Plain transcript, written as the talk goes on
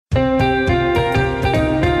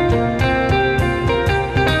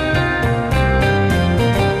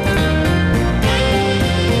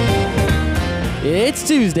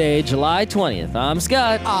Tuesday, July 20th. I'm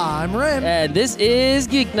Scott. I'm Rim. And this is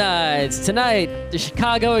Geeknights. Tonight, the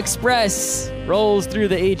Chicago Express rolls through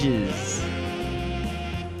the ages.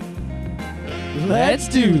 Let's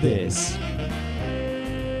do this.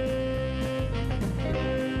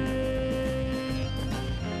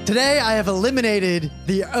 Today, I have eliminated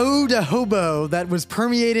the ode to hobo that was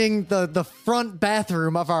permeating the front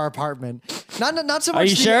bathroom of our apartment. Not so much. Are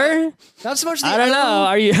you sure? Not so much. I don't know.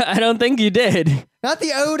 I don't think you did. Not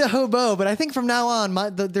the ode to hobo, but I think from now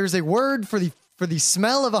on, there's a word for the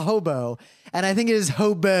smell of a hobo, and I think it is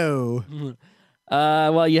hobo.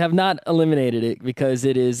 Well, you have not eliminated it because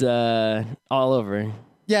it is all over.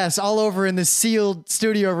 Yes, all over in this sealed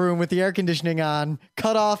studio room with the air conditioning on,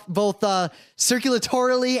 cut off both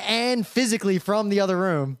circulatorily and physically from the other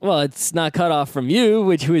room. Well, it's not cut off from you,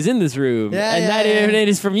 who is in this room. It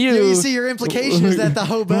is from you. You see, your implication is that the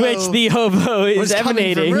hobo... Which the hobo is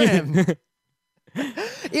emanating.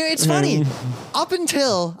 It's funny. Up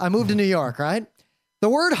until I moved to New York, right? The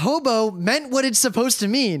word hobo meant what it's supposed to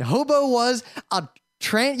mean. Hobo was a...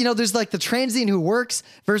 there's like the transient who works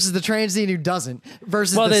versus the transient who doesn't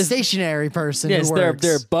versus the stationary person who works. Yes,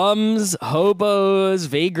 they're bums, hobos,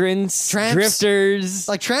 vagrants, tramps, drifters.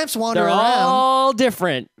 Like tramps wander around. They're all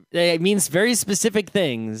different. It means very specific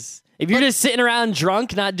things. If you're just sitting around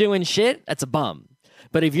drunk, not doing shit, that's a bum.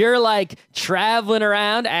 But if you're like traveling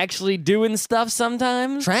around, actually doing stuff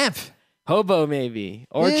sometimes. Tramp. Hobo, maybe.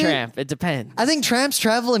 Or tramp. It depends. I think tramps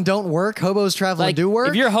travel and don't work. Hobos travel and do work.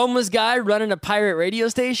 If you're a homeless guy running a pirate radio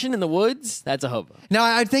station in the woods, that's a hobo. No,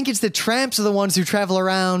 I think it's the tramps are the ones who travel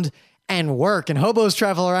around and work, and hobos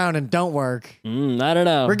travel around and don't work. I don't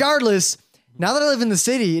know. Regardless, now that I live in the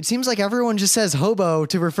city, it seems like everyone just says hobo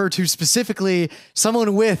to refer to specifically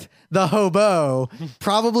someone with the hobo,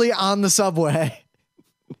 probably on the subway.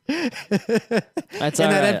 That's in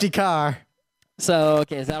all that right. empty car. So,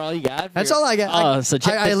 okay, is that all you got? That's all I got. Oh, so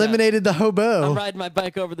check I this eliminated the out. hobo. I'm riding my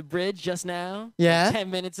bike over the bridge just now. Yeah. Like 10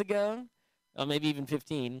 minutes ago. Or maybe even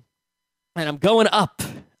 15. And I'm going up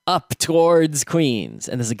towards Queens.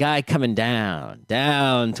 And there's a guy coming down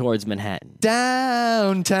towards Manhattan.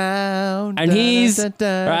 Downtown. And he's,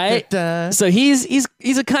 right? So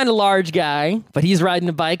he's a kind of large guy, but he's riding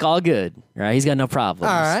a bike all good, right? He's got no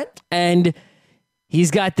problems. All right. And he's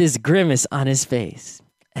got this grimace on his face.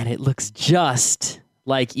 And it looks just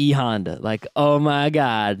like E-Honda. Like, oh my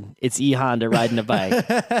God, it's E-Honda riding a bike.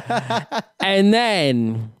 And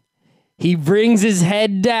then he brings his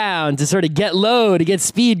head down to sort of get low, to get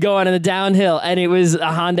speed going in the downhill. And it was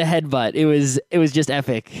a Honda headbutt. It was just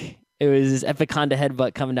epic. It was this epic Honda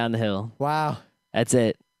headbutt coming down the hill. Wow. That's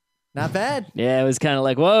it. Not bad. Yeah, it was kind of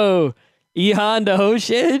like, whoa, E-Honda, oh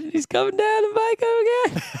shit, he's coming down the bike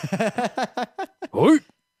again.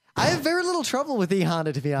 I have very little trouble with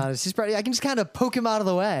E-Honda, to be honest. I can just kind of poke him out of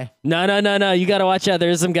the way. No. You got to watch out.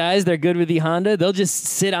 There's some guys, they're good with E-Honda. They'll just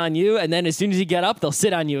sit on you, and then as soon as you get up, they'll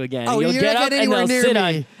sit on you again. Oh, You'll you're get not up, getting and they'll anywhere sit near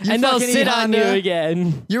on me. and they'll sit on you E-Honda.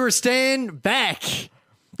 again. You were staying back.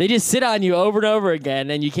 They just sit on you over and over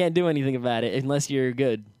again, and you can't do anything about it unless you're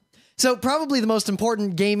good. So probably the most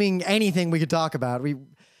important gaming anything we could talk about.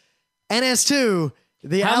 NS2,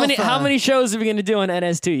 the Alpha. How many shows are we going to do on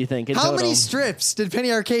NS2, you think, in How total? many strips did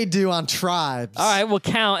Penny Arcade do on Tribes? All right, we'll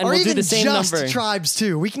count, and or we'll even do the same just number. Tribes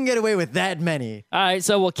 2. We can get away with that many. All right,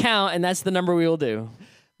 so we'll count, and that's the number we will do.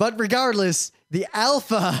 But regardless, the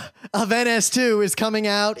Alpha of NS2 is coming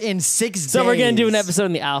out in 6 days. So we're going to do an episode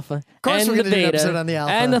on the Alpha. Of course we're going to do an episode on the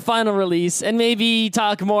Alpha. And the final release. And maybe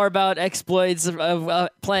talk more about exploits of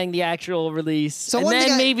playing the actual release. So and one then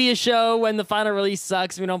thing maybe a show when the final release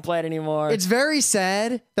sucks, we don't play it anymore. It's very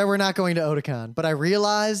sad that we're not going to Otakon, but I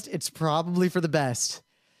realized it's probably for the best.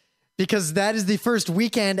 Because that is the first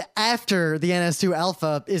weekend after the NS2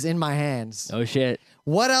 Alpha is in my hands. Oh, shit.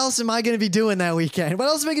 What else am I going to be doing that weekend? What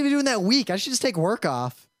else am I going to be doing that week? I should just take work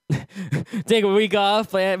off. Take a week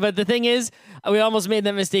off. But the thing is, we almost made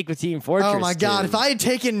that mistake with Team Fortress. Oh, my God. too. If I had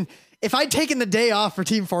taken the day off for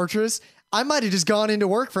Team Fortress, I might have just gone into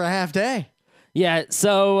work for a half day. Yeah,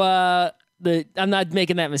 so I'm not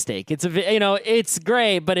making that mistake. It's it's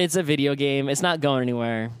great, but it's a video game. It's not going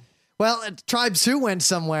anywhere. Well, Tribes 2 went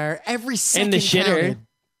somewhere. Every second In the shitter. counted.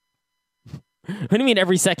 What do you mean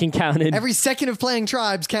every second counted? Every second of playing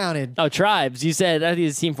Tribes counted. Oh, Tribes. You said, I think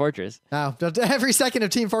it's Team Fortress. No, every second of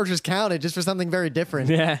Team Fortress counted just for something very different.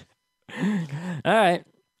 Yeah. All right.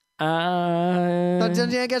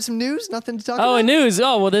 I got some news? Nothing to talk about? Oh, news.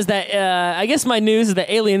 Oh, well, there's that. I guess my news is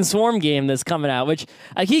the Alien Swarm game that's coming out, which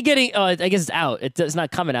I keep getting. Oh, I guess it's out. It's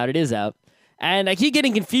not coming out. It is out. And I keep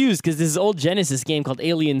getting confused because this is old Genesis game called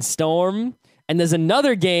Alien Storm. And there's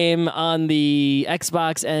another game on the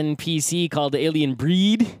Xbox and PC called Alien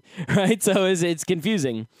Breed, right? So it's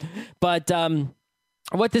confusing. But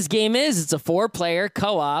what this game is, it's a 4-player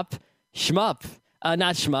co-op shmup.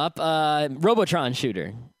 Not shmup, Robotron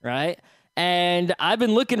shooter, right? And I've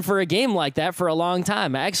been looking for a game like that for a long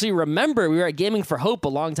time. I actually remember we were at Gaming for Hope a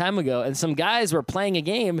long time ago, and some guys were playing a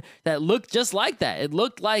game that looked just like that. It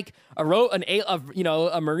looked like a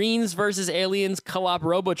Marines versus Aliens co-op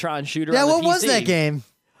Robotron shooter. Yeah, on the what was PC. that game?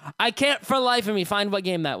 I can't for the life of me find what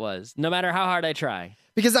game that was, no matter how hard I try.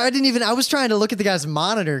 Because I was trying to look at the guy's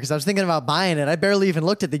monitor because I was thinking about buying it. I barely even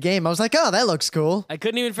looked at the game. I was like, oh, that looks cool. I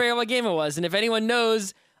couldn't even figure out what game it was. And if anyone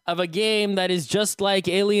knows of a game that is just like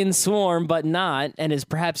Alien Swarm but not, and is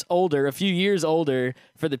perhaps older, a few years older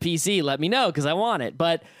for the PC, let me know because I want it.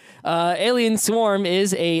 But Alien Swarm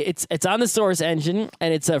is it's on the Source engine,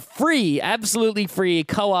 and it's a free, absolutely free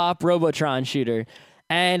co-op Robotron shooter.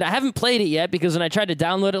 And I haven't played it yet because when I tried to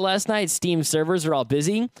download it last night, Steam servers are all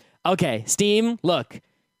busy. Okay, Steam, look,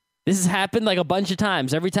 this has happened like a bunch of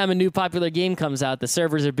times. Every time a new popular game comes out, the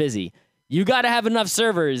servers are busy. You got to have enough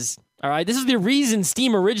servers, all right? This is the reason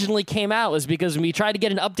Steam originally came out, was because when we tried to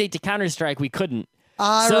get an update to Counter-Strike, we couldn't.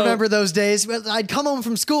 I remember those days. I'd come home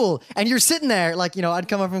from school, and you're sitting there, like, I'd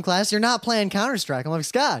come home from class, you're not playing Counter-Strike. I'm like,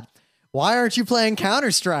 Scott, why aren't you playing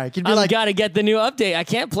Counter-Strike? You'd be like, got to get the new update. I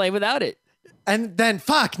can't play without it. And then,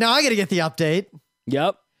 fuck, now I got to get the update.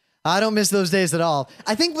 Yep. I don't miss those days at all.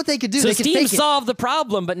 I think what they could do, so they could Steam fake it. solved the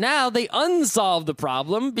problem, but now they unsolved the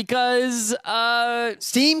problem because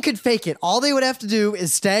Steam could fake it. All they would have to do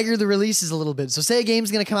is stagger the releases a little bit. So say a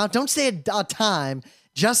game's going to come out. Don't say a time.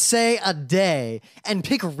 Just say a day. And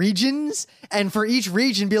pick regions. And for each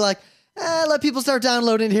region, be like, let people start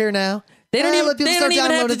downloading it here now. They don't even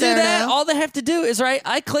have to do that. Now. All they have to do is, right,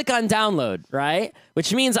 I click on download, right?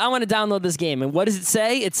 Which means I want to download this game. And what does it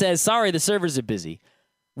say? It says, sorry, the servers are busy.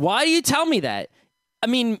 Why do you tell me that? I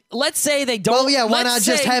mean, let's say they don't. Well, yeah, why not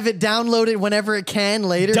just have it downloaded whenever it can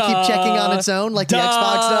later? Keep checking on its own like the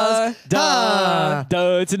Xbox does?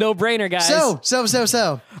 Duh. It's a no-brainer, guys.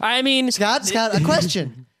 So. I mean... Scott, a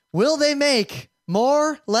question. Will they make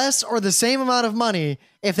more, less, or the same amount of money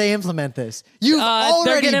if they implement this? You've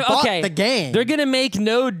already bought the game. They're going to make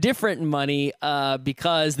no different money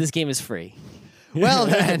because this game is free. Well,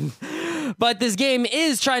 then... But this game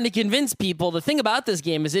is trying to convince people. The thing about this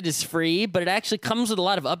game is it is free, but it actually comes with a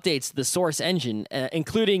lot of updates to the Source engine,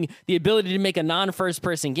 including the ability to make a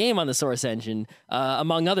non-first-person game on the Source engine,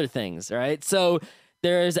 among other things, right? So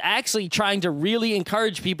there's actually trying to really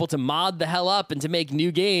encourage people to mod the hell up and to make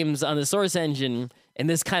new games on the Source engine in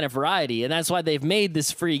this kind of variety, and that's why they've made this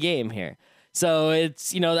free game here. So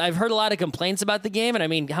it's, I've heard a lot of complaints about the game, and I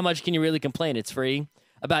mean, how much can you really complain? It's free.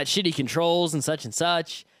 About shitty controls and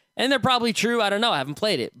such. And they're probably true. I don't know. I haven't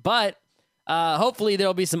played it. But hopefully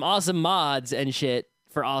there'll be some awesome mods and shit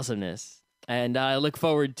for awesomeness. And I look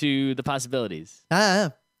forward to the possibilities.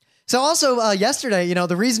 So also yesterday,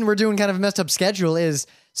 the reason we're doing kind of a messed up schedule is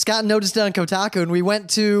Scott noticed it on Kotaku, and we went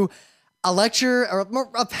to a lecture, or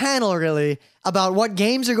a panel really, about what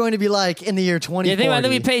games are going to be like in the year 2040. Yeah, think about that.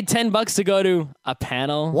 We paid $10 to go to a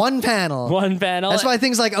panel. One panel. That's why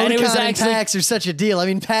things like Otakon and PAX are such a deal. I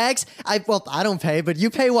mean, PAX, I don't pay, but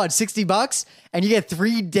you pay what, $60? And you get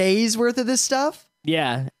 3 days worth of this stuff?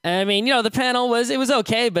 Yeah. I mean, the panel was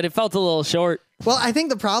okay, but it felt a little short. Well, I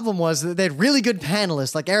think the problem was that they had really good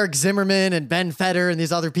panelists like Eric Zimmerman and Ben Feder and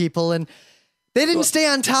these other people, and they didn't stay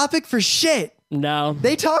on topic for shit. No.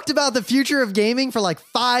 They talked about the future of gaming for like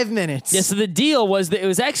 5 minutes. Yeah, so the deal was that it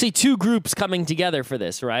was actually 2 groups coming together for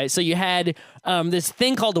this, right? So you had this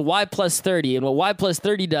thing called the Y+30, and what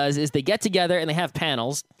Y+30 does is they get together and they have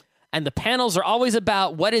panels, and the panels are always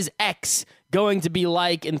about what is X going to be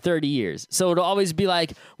like in 30 years. So it'll always be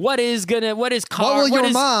like, what is What will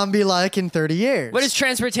your mom be like in 30 years? What is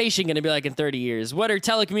transportation going to be like in 30 years? What are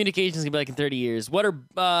telecommunications going to be like in 30 years? What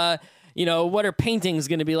are... what are paintings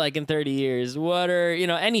going to be like in 30 years? What are,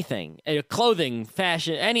 anything, clothing,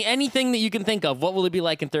 fashion, anything that you can think of. What will it be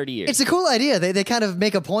like in 30 years? It's a cool idea. They kind of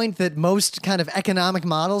make a point that most kind of economic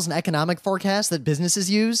models and economic forecasts that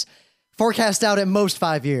businesses use forecast out at most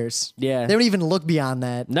 5 years. Yeah. They don't even look beyond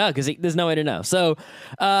that. No, because there's no way to know. So,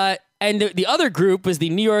 and the other group was the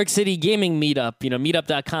New York City Gaming Meetup,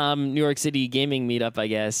 meetup.com, New York City Gaming Meetup, I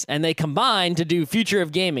guess. And they combined to do Future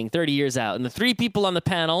of Gaming 30 years out. And the 3 people on the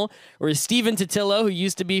panel were Steven Totillo, who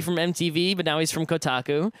used to be from MTV, but now he's from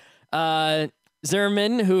Kotaku.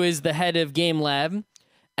 Zimmerman, who is the head of Game Lab.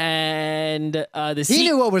 And he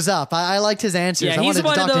knew what was up. I liked his answers. Yeah, I wanted to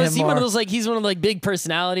talk to him more. He's one of those big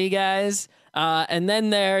personality guys. And then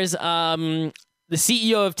there's the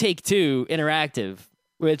CEO of Take-Two Interactive,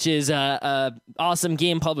 which is a awesome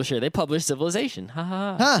game publisher. They publish Civilization. Ha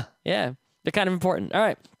ha. Huh. Yeah, they're kind of important. All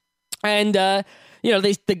right, and there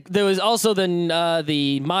was also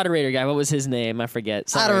the moderator guy. What was his name? I forget.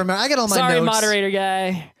 Sorry. I don't remember. I got all my notes. Sorry, moderator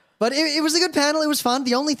guy. But it was a good panel. It was fun.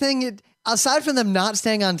 The only thing, aside from them not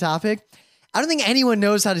staying on topic, I don't think anyone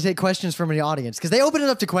knows how to take questions from the audience because they open it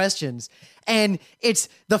up to questions. And it's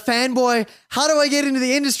the fanboy, how do I get into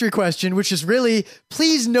the industry question, which is really,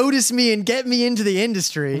 please notice me and get me into the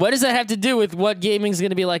industry. What does that have to do with what gaming's going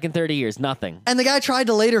to be like in 30 years? Nothing. And the guy tried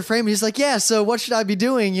to later frame it. He's like, yeah, so what should I be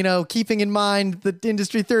doing, keeping in mind the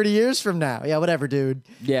industry 30 years from now? Yeah, whatever, dude.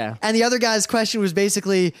 Yeah. And the other guy's question was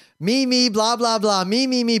basically, me, blah, blah, blah,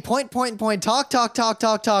 me, point,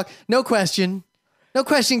 talk. No question. No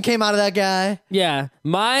question came out of that guy. Yeah.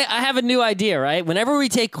 I have a new idea, right? Whenever we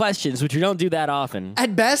take questions, which we don't do that often.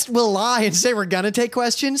 At best, we'll lie and say we're going to take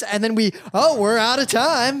questions, and then we're out of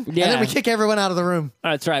time. Yeah. And then we kick everyone out of the room.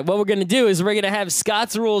 That's right. What we're going to do is we're going to have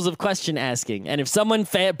Scott's rules of question asking. And if someone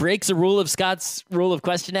breaks a rule of Scott's rule of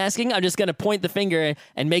question asking, I'm just going to point the finger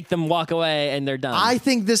and make them walk away, and they're done. I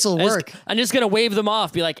think this will work. I'm just going to wave them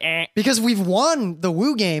off, be like, eh. Because we've won the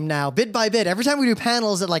Woo game now, bit by bit. Every time we do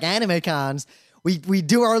panels at like anime cons, we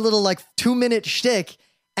do our little 2-minute shtick,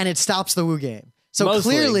 and it stops the Woo game. So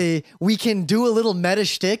Mostly. Clearly, we can do a little meta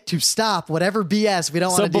shtick to stop whatever BS we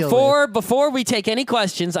don't want to deal with. Before we take any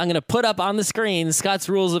questions, I'm going to put up on the screen Scott's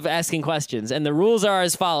rules of asking questions. And the rules are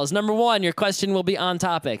as follows. Number 1, your question will be on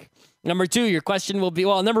topic. Number 2, your question will be,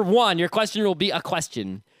 number 1, your question will be a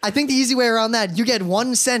question. I think the easy way around that, you get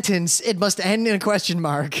one sentence, it must end in a question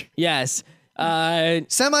mark. Yes.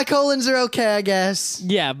 Semicolons are okay, I guess.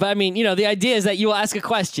 Yeah, but I mean, the idea is that you will ask a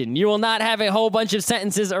question. You will not have a whole bunch of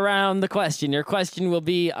sentences around the question. Your question will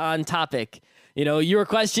be on topic. Your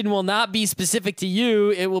question will not be specific to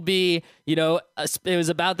you. It will be, it was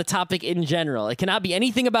about the topic in general. It cannot be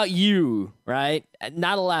anything about you, right?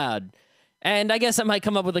 Not allowed. And I guess I might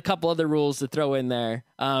come up with a couple other rules to throw in there.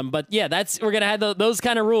 But yeah, we're going to have those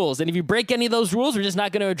kind of rules. And if you break any of those rules, we're just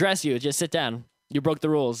not going to address you. Just sit down. You broke the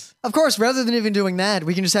rules. Of course, rather than even doing that,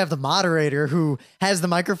 we can just have the moderator who has the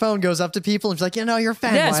microphone, goes up to people and is like, you're a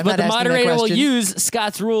fanboy. Yes, but the moderator will use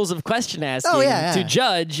Scott's rules of question asking to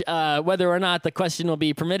judge whether or not the question will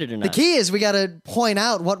be permitted or not. The key is we got to point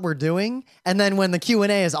out what we're doing, and then when the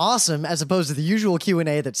Q&A is awesome, as opposed to the usual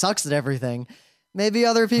Q&A that sucks at everything, maybe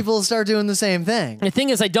other people start doing the same thing. The thing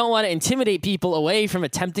is, I don't want to intimidate people away from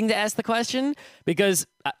attempting to ask the question because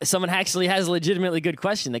someone actually has a legitimately good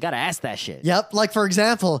question. They got to ask that shit. Yep. Like, for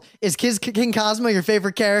example, is King Cosmo your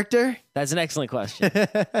favorite character? That's an excellent question.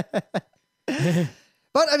 But,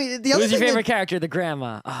 I mean, the other Who's your favorite character? The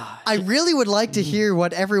grandma. I really would like to hear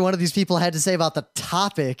what every one of these people had to say about the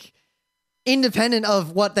topic, independent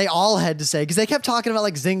of what they all had to say. Because they kept talking about,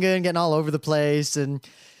 Zynga and getting all over the place, and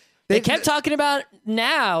they kept talking about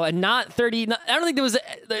now and not 30. I don't think there was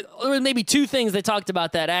maybe 2 things they talked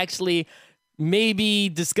about that actually maybe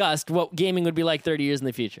discussed what gaming would be like 30 years in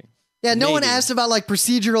the future. Yeah, no one asked about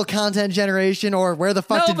procedural content generation or where the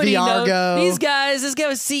fuck Nobody did VR go. These guys, this guy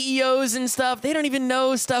with CEOs and stuff, they don't even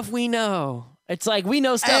know stuff we know. It's like we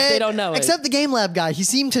know stuff they don't know. Except the Game Lab guy. He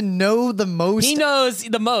seemed to know the most. He knows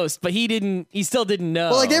the most, but he still didn't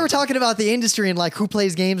know. Well, they were talking about the industry and who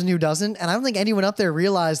plays games and who doesn't. And I don't think anyone up there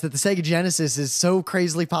realized that the Sega Genesis is so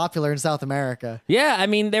crazily popular in South America. Yeah, I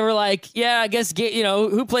mean, they were like, yeah, I guess,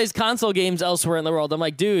 who plays console games elsewhere in the world? I'm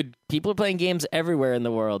like, dude, people are playing games everywhere in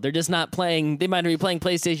the world. They're just not playing, they might be playing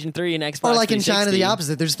PlayStation 3 and Xbox 360. Or in China, the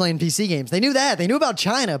opposite. They're just playing PC games. They knew that. They knew about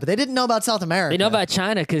China, but they didn't know about South America. They know about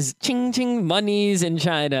China because ching ching money's in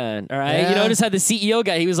China, all right? Yeah. You notice how the CEO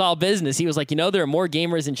guy, he was all business. He was like, there are more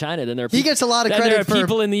gamers in China than there are He gets a lot of credit for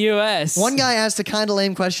people in the U.S. One guy asked a kind of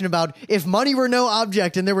lame question about if money were no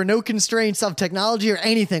object and there were no constraints of technology or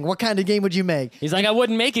anything, what kind of game would you make? He's like, I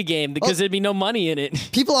wouldn't make a game because there'd be no money in it.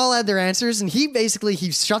 People all had their answers, and he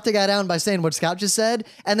shut the guy down by saying what Scott just said,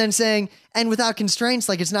 and then saying, and without constraints,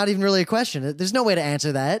 it's not even really a question. There's no way to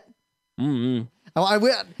answer that. Mm-hmm.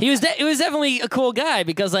 He was definitely a cool guy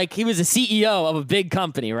because he was a CEO of a big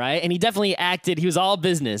company, right? And he definitely acted, he was all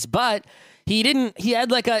business, but he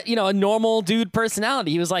had a normal dude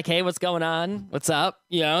personality. He was like, hey, what's going on? What's up?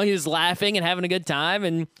 He was laughing and having a good time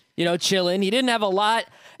and, chilling. He didn't have a lot.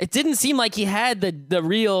 It didn't seem like he had the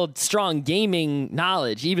real strong gaming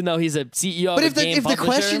knowledge, even though he's a CEO of a game if publisher. the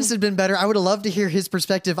questions had been better, I would have loved to hear his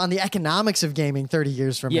perspective on the economics of gaming 30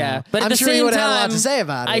 years from now. But I'm sure he would have had a lot to say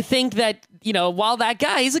about it. I think that, while that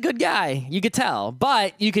guy, he's a good guy, you could tell.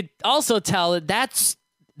 But you could also tell that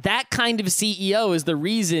kind of CEO is the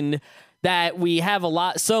reason that we have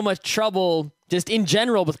so much trouble just in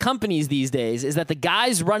general with companies these days, is that the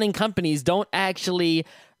guys running companies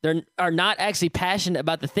are not actually passionate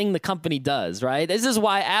about the thing the company does, right? This is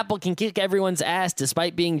why Apple can kick everyone's ass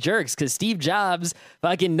despite being jerks, because Steve Jobs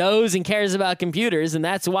fucking knows and cares about computers, and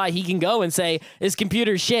that's why he can go and say, this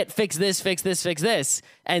computer's shit, fix this, fix this, fix this.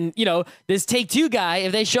 And, this Take-Two guy,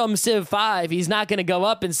 if they show him Civ 5, he's not going to go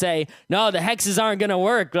up and say, no, the hexes aren't going to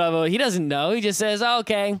work, blah, blah. He doesn't know. He just says, oh,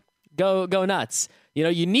 okay, go nuts.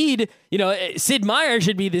 You need, Sid Meier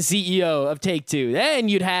should be the CEO of Take-Two. Then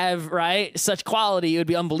you'd have, right, such quality, it would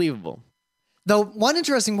be unbelievable. Though one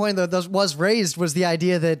interesting point that was raised was the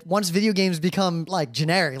idea that once video games become like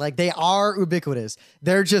generic, like they are ubiquitous,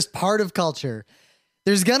 they're just part of culture.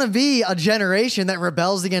 There's going to be a generation that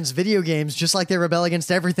rebels against video games just like they rebel against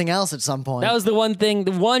everything else at some point. That was the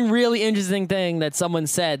one really interesting thing that someone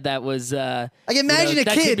said that was... like imagine a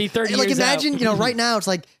kid, like imagine, right now it's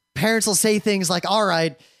like, parents will say things like, all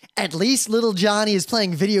right, at least little Johnny is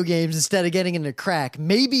playing video games instead of getting into crack.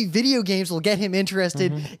 Maybe video games will get him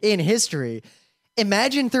interested in history.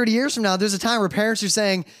 Imagine 30 years from now, there's a time where parents are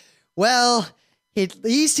saying, well, at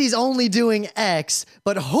least he's only doing X,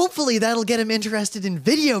 but hopefully that'll get him interested in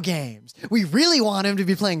video games. We really want him to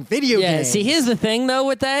be playing video games. Yeah, see, here's the thing, though,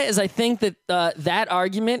 with that, is I think that that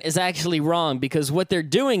argument is actually wrong, because what they're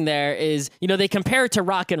doing there is, they compare it to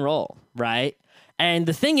rock and roll, right? And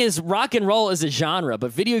the thing is, rock and roll is a genre,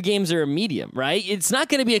 but video games are a medium, right? It's not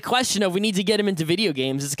going to be a question of we need to get him into video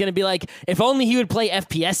games. It's going to be like, if only he would play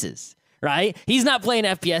FPSs, right? He's not playing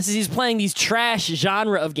FPSs. He's playing these trash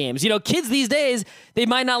genre of games. Kids these days, they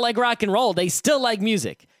might not like rock and roll. They still like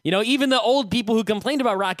music. Even the old people who complained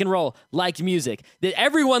about rock and roll liked music.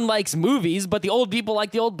 Everyone likes movies, but the old people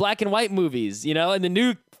like the old black and white movies, and the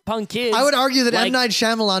new punk kids. I would argue that M. Night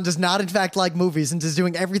Shyamalan does not, in fact, like movies and is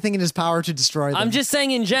doing everything in his power to destroy them. I'm just saying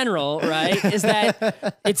in general, right, is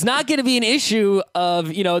that it's not going to be an issue of,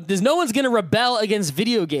 there's no one's going to rebel against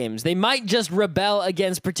video games. They might just rebel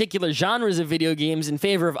against particular genres of video games in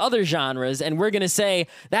favor of other genres, and we're going to say,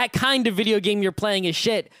 that kind of video game you're playing is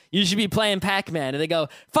shit. You should be playing Pac-Man. And they go,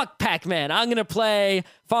 fuck Pac-Man. I'm going to play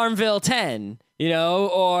Farmville 10,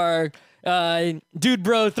 or... Dude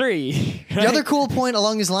Bro 3. Right? The other cool point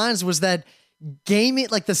along these lines was that gaming,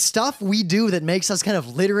 like the stuff we do that makes us kind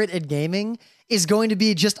of literate at gaming, is going to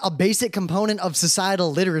be just a basic component of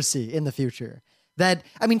societal literacy in the future.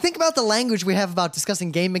 Think about the language we have about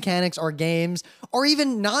discussing game mechanics or games, or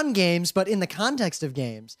even non-games, but in the context of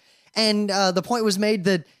games. And the point was made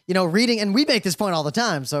that, reading, and we make this point all the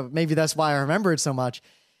time, so maybe that's why I remember it so much,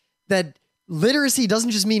 that literacy doesn't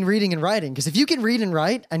just mean reading and writing, because if you can read and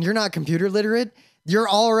write and you're not computer literate, you're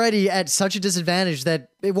already at such a disadvantage that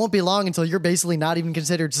it won't be long until you're basically not even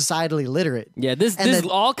considered societally literate. Yeah, there's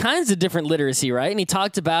all kinds of different literacy, right? And he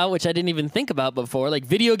talked about, which I didn't even think about before, like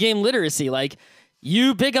video game literacy. Like,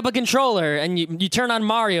 you pick up a controller and you turn on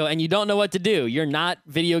Mario and you don't know what to do. You're not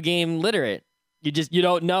video game literate. You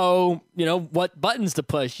don't know, what buttons to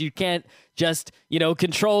push. You can't just,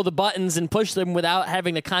 control the buttons and push them without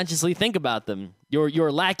having to consciously think about them.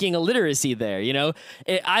 You're lacking a literacy there,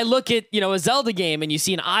 I look at, a Zelda game and you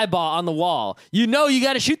see an eyeball on the wall. You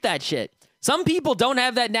got to shoot that shit. Some people don't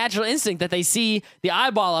have that natural instinct that they see the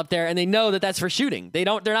eyeball up there and they know that that's for shooting. They're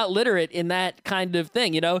not literate in that kind of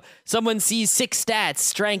thing, Someone sees 6 stats,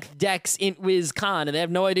 strength, dex, int, whiz, con, and they have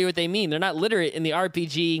no idea what they mean. They're not literate in the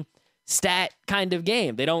RPG stat kind of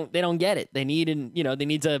game. They don't get it. They need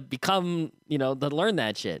to become, to learn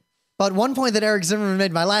that shit. But one point that Eric Zimmerman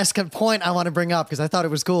made, my last point I want to bring up because I thought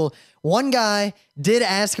it was cool. One guy did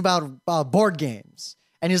ask about board games.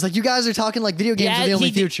 And he was like, you guys are talking like video games are the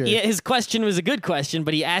only future. Yeah, his question was a good question,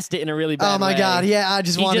 but he asked it in a really bad way. Oh my God, yeah, I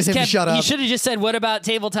just wanted him to shut up. He should have just said, what about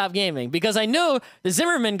tabletop gaming? Because I know the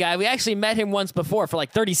Zimmerman guy, we actually met him once before for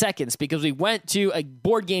like 30 seconds because we went to a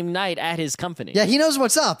board game night at his company. Yeah, he knows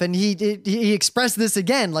what's up. And he expressed this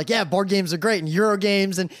again, like, yeah, board games are great and Euro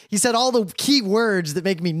games. And he said all the key words that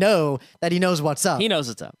make me know that he knows what's up. He knows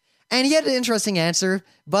what's up. And he had an interesting answer,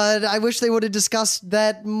 but I wish they would have discussed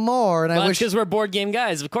that more. And I wish, because we're board game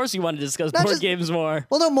guys. Of course, we want to discuss board games more.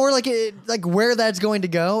 Well, no, more like where that's going to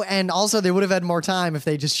go, and also they would have had more time if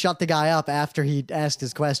they just shut the guy up after he asked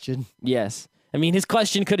his question. Yes, I mean his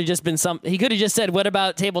question could have just been He could have just said, "What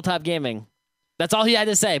about tabletop gaming?" That's all he had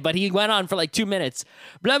to say. But he went on for like 2 minutes.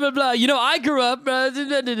 Blah blah blah. I grew up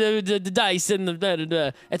the dice and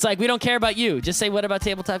the. It's like we don't care about you. Just say, "What about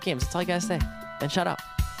tabletop games?" That's all you gotta say. Then shut up.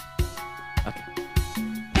 Okay.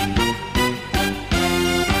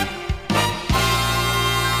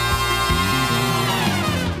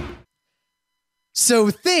 So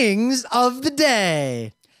things of the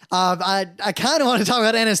day. I kind of want to talk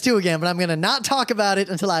about NS2 again, but I'm going to not talk about it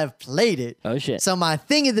until I've played it. Oh, shit. So my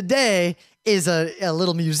thing of the day is a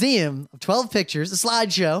little museum of 12 pictures, a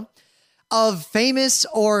slideshow of famous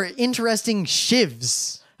or interesting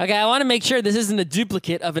shivs. Okay, I want to make sure this isn't a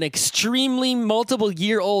duplicate of an extremely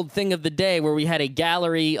multiple-year-old thing of the day where we had a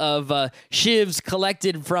gallery of shivs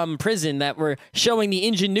collected from prison that were showing the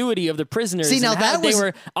ingenuity of the prisoners. See, now and how that was... they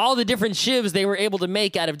were all the different shivs they were able to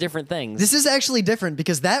make out of different things. This is actually different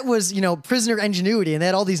because that was, prisoner ingenuity, and they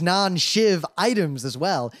had all these non-shiv items as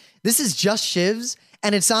well. This is just shivs,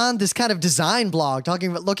 and it's on this kind of design blog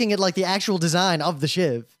looking at like the actual design of the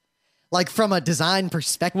shiv, like from a design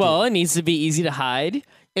perspective. Well, it needs to be easy to hide.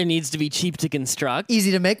 It needs to be cheap to construct.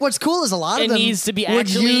 Easy to make. What's cool is a lot of them it needs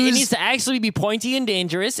to actually be pointy and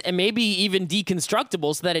dangerous and maybe even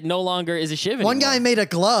deconstructible so that it no longer is a shiv anymore. One guy made a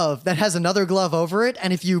glove that has another glove over it,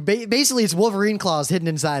 and if you basically it's Wolverine claws hidden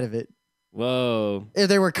inside of it. Whoa.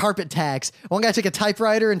 They were carpet tacks. One guy took a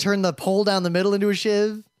typewriter and turned the pole down the middle into a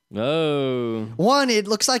shiv. Oh. One, it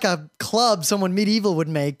looks like a club someone medieval would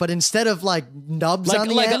make, but instead of like nubs on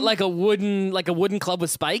the end, like a wooden club with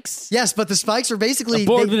spikes. Yes, but the spikes are basically a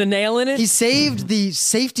board with a nail in it. He saved the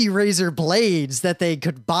safety razor blades that they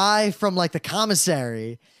could buy from like the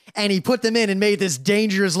commissary, and he put them in and made this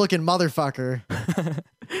dangerous looking motherfucker.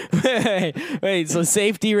 Wait, so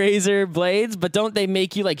safety razor blades, but don't they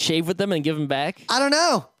make you like shave with them and give them back? I don't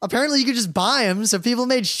know. Apparently you could just buy them, so people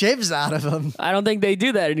made shivs out of them. I don't think they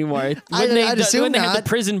do that anymore. I'd assume they not. have the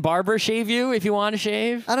prison barber shave you if you want to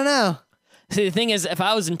shave? I don't know. See, the thing is, if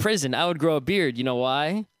I was in prison, I would grow a beard. You know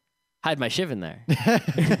why? Hide my shiv in there.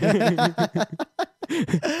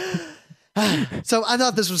 So I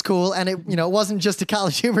thought this was cool, and it wasn't just a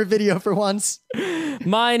College Humor video for once.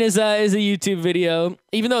 Mine is a YouTube video,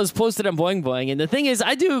 even though it's posted on Boing Boing. And the thing is,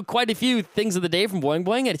 I do quite a few things of the day from Boing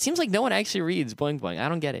Boing, and it seems like no one actually reads Boing Boing. I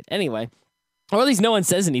don't get it. Anyway, or at least no one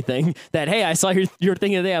says anything that, hey, I saw your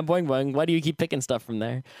thing of the day on Boing Boing. Why do you keep picking stuff from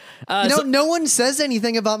there? No one says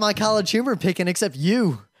anything about my College Humor picking except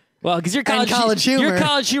you. Well, because your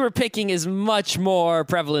college humor picking is much more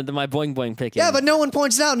prevalent than my Boing Boing picking. Yeah, but no one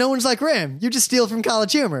points it out. No one's like, Rim, you just steal from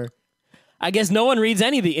College Humor. I guess no one reads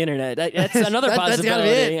any of the internet. That's another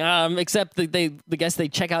possibility. Except they guess they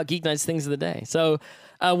check out Geeknights things of the day. So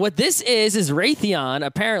what this is Raytheon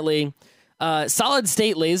apparently solid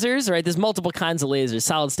state lasers. Right, there's multiple kinds of lasers.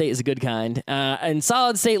 Solid state is a good kind, and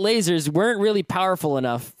solid state lasers weren't really powerful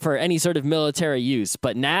enough for any sort of military use,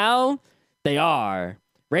 but now they are.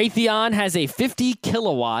 Raytheon has a 50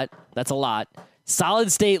 kilowatt, that's a lot,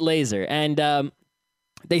 solid state laser. And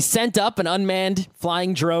they sent up an unmanned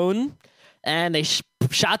flying drone and they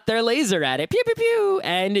shot their laser at it. Pew, pew, pew.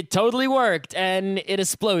 And it totally worked. And it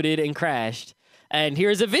exploded and crashed. And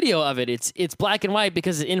here's a video of it. It's black and white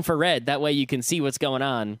because it's infrared. That way you can see what's going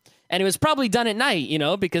on. And it was probably done at night,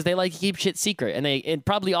 because they like to keep shit secret. And it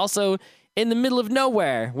probably also in the middle of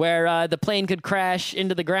nowhere where the plane could crash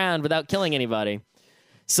into the ground without killing anybody.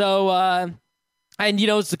 So, and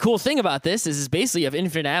it's the cool thing about this is basically you have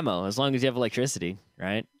infinite ammo as long as you have electricity,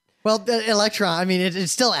 right? Well, electron, I mean,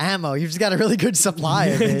 it's still ammo. You've just got a really good supply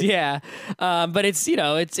of it. Yeah. But it's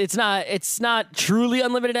not truly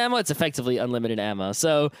unlimited ammo. It's effectively unlimited ammo.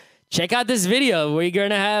 So check out this video. We're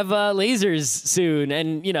going to have lasers soon.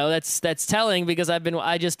 And, that's telling because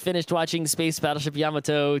I just finished watching Space Battleship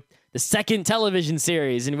Yamato, the second television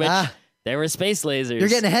series in which there were space lasers. You're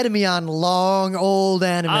getting ahead of me on long, old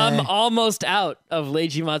anime. I'm almost out of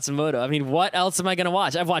Leiji Matsumoto. I mean, what else am I going to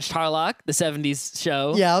watch? I've watched Harlock, the 70s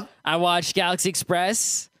show. Yep. I watched Galaxy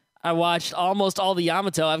Express. I watched almost all the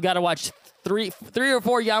Yamato. I've got to watch three or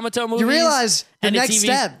four Yamato movies. You realize the next TV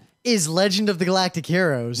step is Legend of the Galactic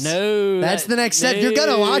Heroes. No. That's the next step. You're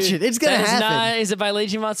going to watch it. It's going to happen. Is it by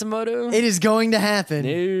Leiji Matsumoto? It is going to happen.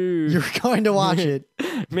 No. You're going to watch it.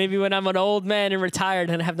 Maybe when I'm an old man and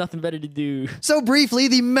retired and I have nothing better to do. So briefly,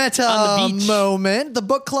 the meta On the beach. moment. The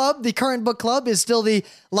book club, the current book club is still the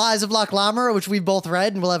Lies of Loch Lommer, which we've both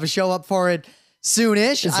read, and we'll have a show up for it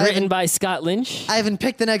soonish. It's written by Scott Lynch. I haven't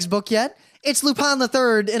picked the next book yet. It's Lupin the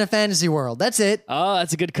Third in a fantasy world. That's it. Oh,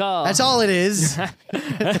 that's a good call. That's all it is.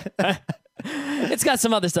 It's got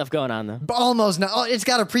some other stuff going on, though. But almost not. Oh, it's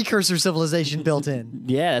got a precursor civilization built in.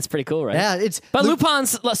 Yeah, that's pretty cool, right? Yeah, But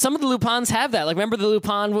Lupin's, some of the Lupins have that. Like, remember the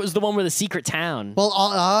Lupin was the one with the secret town. Well,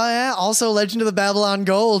 yeah. Also, Legend of the Babylon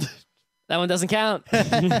Gold. That one doesn't count.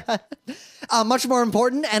 Much more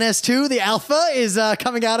important, NS2, the Alpha, is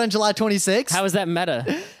coming out on July 26th. How is that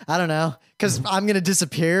meta? I don't know. Because I'm going to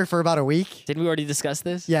disappear for about a week. Did we already discuss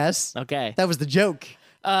this? Yes. Okay. That was the joke.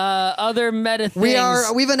 Other meta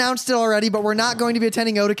things. We've announced it already, but we're not going to be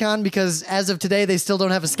attending Otakon because as of today, they still don't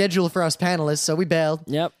have a schedule for us panelists, so we bailed.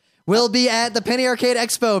 Yep. We'll be at the Penny Arcade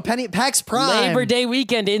Expo, PAX Prime. Labor Day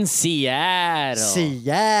weekend in Seattle.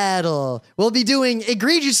 Seattle. We'll be doing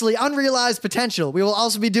egregiously unrealized potential. We will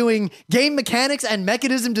also be doing game mechanics and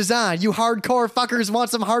mechanism design. You hardcore fuckers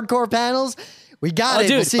want some hardcore panels? We got it.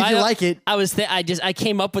 Dude, we'll see if you like it. I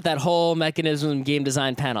came up with that whole mechanism game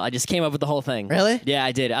design panel. I just came up with the whole thing. Really? Yeah,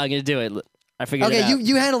 I did. I'm gonna do it. I figured it out. Okay,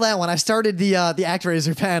 you handle that one. I started the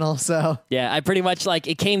ActRaiser panel, so yeah, I pretty much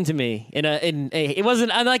it came to me it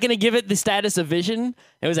wasn't. I'm not gonna give it the status of vision.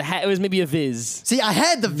 It was maybe a viz. See, I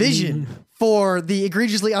had the vision for the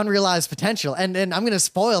egregiously unrealized potential, and I'm gonna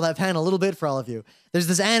spoil that panel a little bit for all of you. There's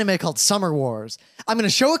this anime called Summer Wars. I'm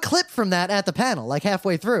gonna show a clip from that at the panel, like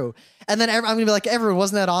halfway through, and then I'm gonna be like, "Everyone,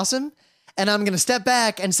 wasn't that awesome?" And I'm gonna step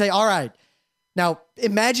back and say, "All right." Now,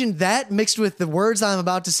 imagine that mixed with the words I'm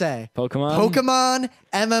about to say. Pokemon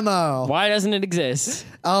MMO. Why doesn't it exist?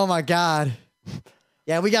 Oh my God.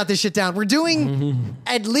 Yeah, we got this shit down. We're doing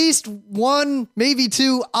at least one, maybe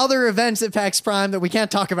two other events at PAX Prime that we can't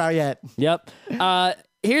talk about yet. Yep.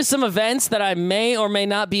 Here's some events that I may or may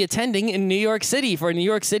not be attending in New York City for New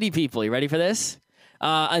York City people. You ready for this?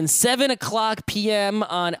 On 7:00 p.m.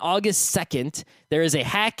 on August 2nd, there is a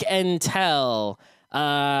Hack and Tell.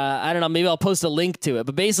 I don't know, maybe I'll post a link to it.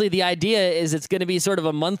 But basically the idea is it's going to be sort of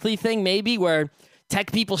a monthly thing maybe where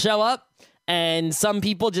tech people show up and some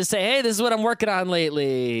people just say, hey, this is what I'm working on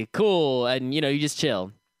lately. Cool. And, you just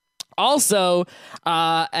chill. Also,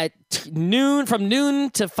 at from noon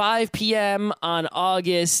to 5 p.m. on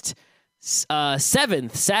August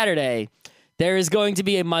 7th, Saturday, there is going to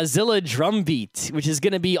be a Mozilla Drumbeat, which is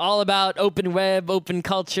going to be all about open web, open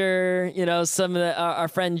culture. Some of our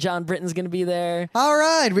friend John Britton's going to be there. All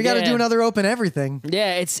right, we got to do another open everything.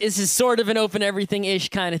 Yeah, it's sort of an open everything-ish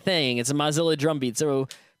kind of thing. It's a Mozilla Drumbeat, so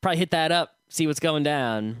probably hit that up, see what's going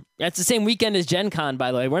down. That's the same weekend as Gen Con,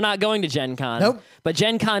 by the way. We're not going to Gen Con. Nope. But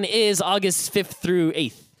Gen Con is August 5th through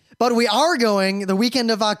 8th. But we are going the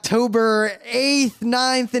weekend of October 8th,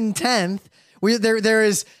 9th, and 10th. There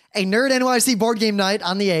is a Nerd NYC board game night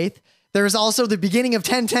on the 8th. There is also the beginning of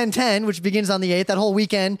 10-10-10, which begins on the 8th. That whole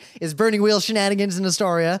weekend is Burning Wheel shenanigans in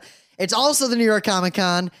Astoria. It's also the New York Comic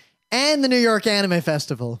Con and the New York Anime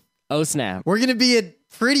Festival. Oh, snap. We're going to be at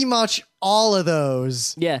pretty much all of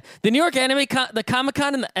those. Yeah. The New York the Comic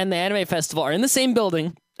Con and the Anime Festival are in the same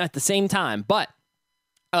building at the same time, but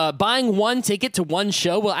buying one ticket to one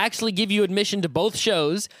show will actually give you admission to both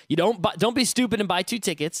shows. You don't be stupid and buy two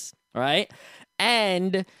tickets, all right?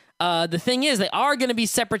 And the thing is, they are going to be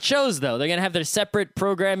separate shows, though. They're going to have their separate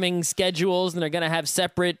programming schedules, and they're going to have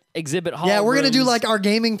separate exhip hall Yeah, we're going to do rooms. our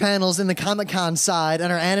gaming panels in the Comic-Con side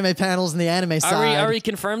and our anime panels in the anime side. Are we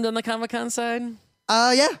confirmed on the Comic-Con side?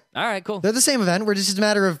 Yeah. All right, cool. They're the same event. We're just a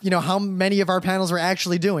matter of, how many of our panels we're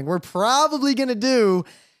actually doing. We're probably going to do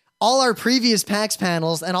all our previous PAX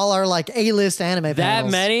panels and all our, A-list anime panels. That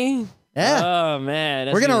many? Yeah. Oh,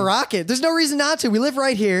 man. We're going to rock it. There's no reason not to. We live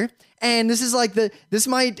right here. And this is this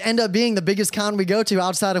might end up being the biggest con we go to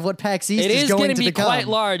outside of what PAX East is going to become. It is going to be quite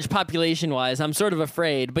large population-wise. I'm sort of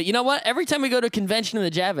afraid. But you know what? Every time we go to a convention in the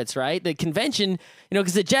Javits, right? The convention,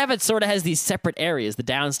 because the Javits sort of has these separate areas, the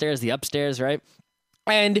downstairs, the upstairs, right?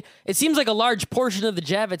 And it seems like a large portion of the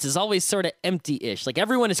Javits is always sort of empty-ish.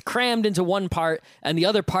 Everyone is crammed into one part, and the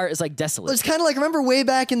other part is desolate. It's kind of remember way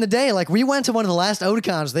back in the day, we went to one of the last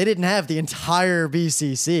Otakons, they didn't have the entire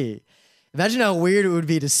BCC. Imagine how weird it would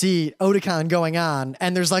be to see Otakon going on,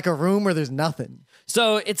 and there's a room where there's nothing.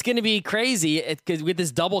 So it's going to be crazy, because with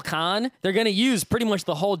this double con, they're going to use pretty much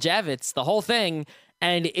the whole Javits, the whole thing,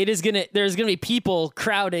 and there's going to be people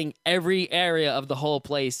crowding every area of the whole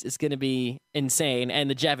place. It's going to be insane, and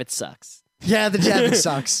the Javits sucks. Yeah, the Javits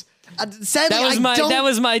sucks. Sadly, that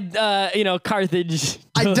was my Carthage.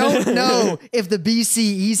 I don't know if the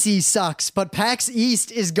BCEC sucks, but PAX East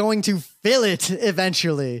is going to fill it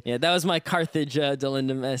eventually. Yeah, that was my Carthage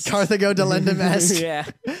Delendum-esque. Carthago Delendum-esque. Yeah.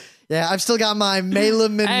 Yeah, I've still got my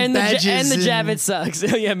Malum and badges. And the Javits sucks.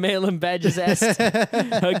 Oh, yeah, Malum badges-esque.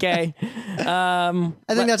 Okay. I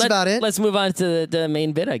think that's about it. Let's move on to the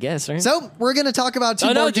main bit, I guess, right? So, we're going to talk about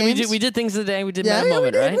two board games. We did things today. We did Meta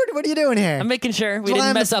Moment, right? What are you doing here? I'm making sure we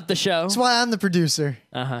didn't mess up the show. That's why I'm the producer.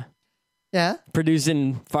 Uh-huh. Yeah?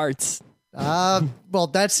 Producing farts. Well,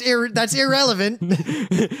 that's irrelevant.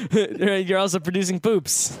 You're also producing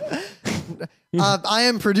poops. I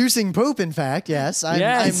am producing poop, in fact, yes.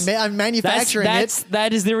 I'm manufacturing it.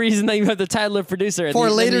 That is the reason that you have the title of producer. For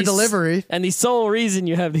later delivery. And the sole reason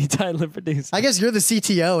you have the title of producer. I guess you're the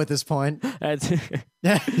CTO at this point.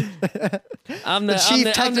 I'm the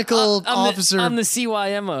chief technical officer. I'm the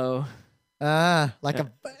CYMO.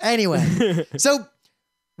 Anyway. So,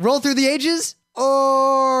 roll through the ages.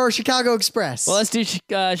 or Chicago Express? Well, let's do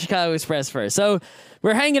Chicago Express first. So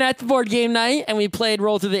we're hanging at the board game night, and we played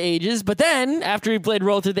Roll Through the Ages. But then, after we played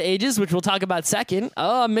Roll Through the Ages, which we'll talk about second,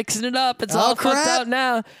 I'm mixing it up. It's all fucked up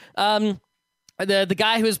now. The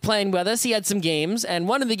guy who was playing with us, he had some games, and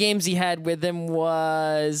one of the games he had with him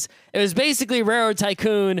was basically Railroad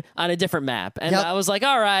Tycoon on a different map. And I was like,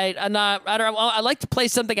 all right, I like to play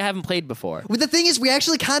something I haven't played before. Well, the thing is, we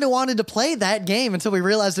actually kind of wanted to play that game until we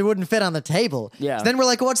realized it wouldn't fit on the table. Yeah. So then we're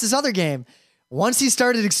like, what's this other game? Once he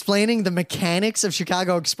started explaining the mechanics of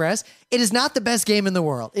Chicago Express, it is not the best game in the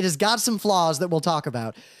world. It has got some flaws that we'll talk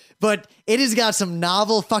about. But it has got some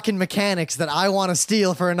novel fucking mechanics that I want to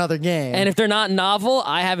steal for another game. And if they're not novel,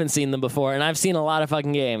 I haven't seen them before, and I've seen a lot of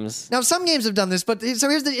fucking games. Now, some games have done this, but it's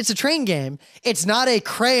a train game. It's not a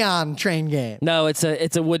crayon train game. No, it's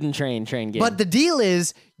a wooden train game. But the deal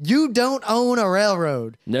is, you don't own a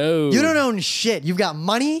railroad. No. You don't own shit. You've got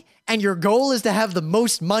money, and your goal is to have the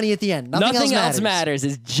most money at the end. Nothing else matters.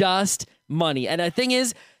 It's just money. And the thing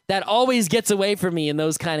is, that always gets away from me in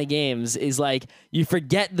those kind of games is like you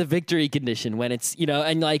forget the victory condition when it's,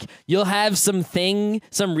 and like you'll have some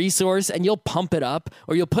resource and you'll pump it up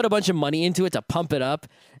or you'll put a bunch of money into it to pump it up.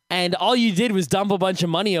 And all you did was dump a bunch of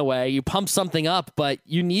money away. You pumped something up, but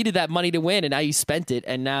you needed that money to win, and now you spent it,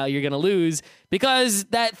 and now you're going to lose because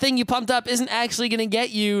that thing you pumped up isn't actually going to get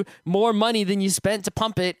you more money than you spent to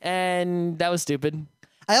pump it, and that was stupid.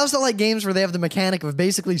 I also like games where they have the mechanic of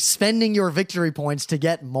basically spending your victory points to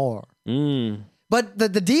get more. But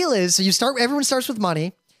the deal is, so everyone starts with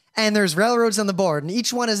money, and there's railroads on the board, and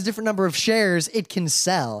each one has a different number of shares it can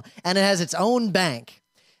sell, and it has its own bank.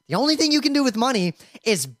 The only thing you can do with money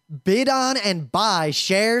is bid on and buy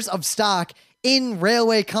shares of stock in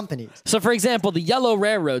railway companies. So, for example, the yellow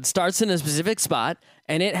railroad starts in a specific spot,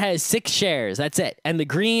 and it has 6 shares. That's it. And the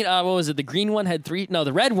green, what was it? The green one had 3. No,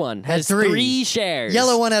 the red one has 3 shares.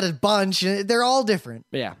 Yellow one had a bunch. They're all different.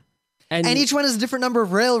 Yeah. And each one has a different number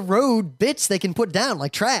of railroad bits they can put down,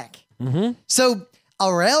 like track. Mm-hmm. So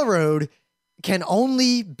a railroad can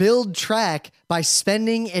only build track by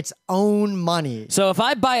spending its own money. So if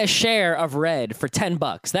I buy a share of red for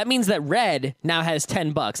 $10, that means that red now has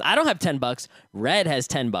 $10. I don't have $10. Red has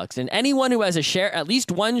 $10. And anyone who has a share, at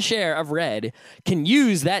least one share of red, can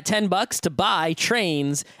use that $10 to buy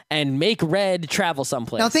trains and make red travel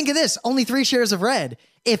someplace. Now think of this, only 3 shares of red.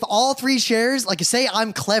 If all 3 shares, like say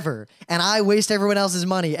I'm clever and I waste everyone else's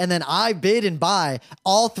money and then I bid and buy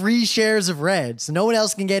all 3 shares of red so no one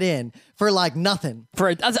else can get in for like nothing.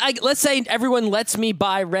 Let's say everyone lets me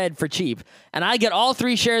buy red for cheap and I get all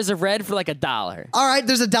 3 shares of red for like $1. All right,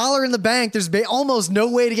 there's $1 in the bank. There's almost no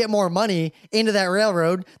way to get more money into that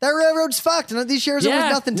railroad. That railroad's fucked. And these shares are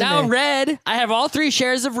worth nothing to me. Now red, I have all 3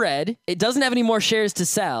 shares of red. It doesn't have any more shares to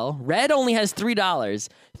sell. Red only has $3.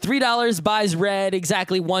 $3 buys red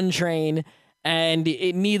exactly 1 train, and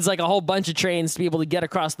it needs like a whole bunch of trains to be able to get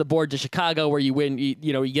across the board to Chicago where you win,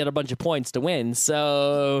 you get a bunch of points to win.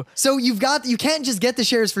 So you can't just get the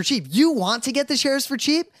shares for cheap. You want to get the shares for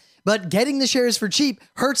cheap, but getting the shares for cheap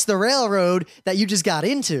hurts the railroad that you just got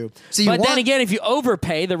into. Then again, if you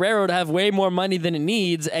overpay, the railroad will have way more money than it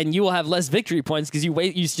needs, and you will have less victory points because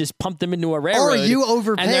you just pump them into a railroad. Or you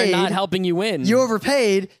overpaid, and they're not helping you win. You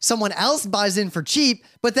overpaid, someone else buys in for cheap,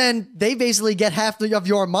 but then they basically get half of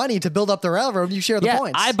your money to build up the railroad, and you share the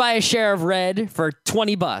points. I buy a share of red for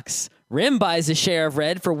 $20. Rim buys a share of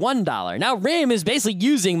red for $1. Now, Rim is basically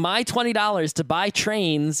using my $20 to buy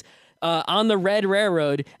trains on the red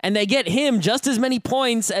railroad, and they get him just as many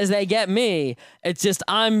points as they get me. It's just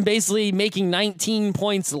I'm basically making 19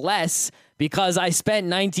 points less because I spent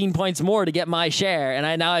 19 points more to get my share, and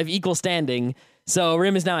I now have equal standing. So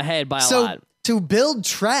Rim is now ahead by a lot. So to build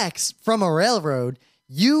tracks from a railroad,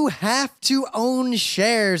 you have to own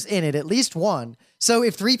shares in it, at least one. So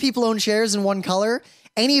if 3 people own shares in one color,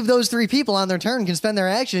 any of those 3 people on their turn can spend their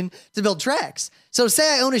action to build tracks. So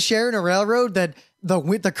say I own a share in a railroad that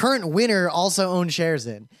the current winner also owns shares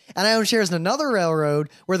in, and I own shares in another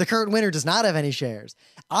railroad where the current winner does not have any shares.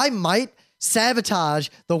 I might sabotage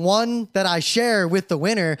the one that I share with the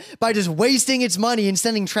winner by just wasting its money and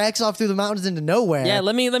sending tracks off through the mountains into nowhere. Yeah,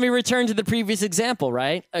 let me return to the previous example,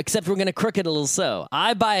 right? Except we're going to crook it a little so.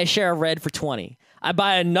 I buy a share of red for 20. I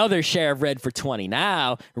buy another share of red for 20.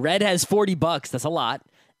 Now, red has $40. That's a lot.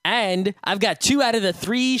 And I've got 2 out of the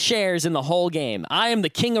 3 shares in the whole game. I am the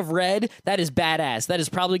king of red. That is badass. That is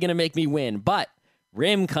probably going to make me win. But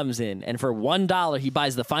Rim comes in, and for $1, he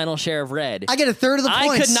buys the final share of red. I get a third of the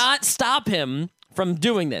points. I could not stop him from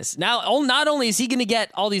doing this. Now, not only is he going to get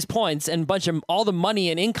all these points and all the money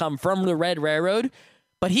and income from the Red Railroad,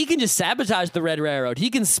 but he can just sabotage the red railroad. He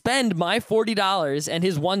can spend my $40 and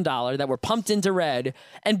his $1 that were pumped into red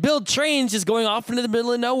and build trains just going off into the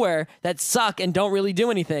middle of nowhere that suck and don't really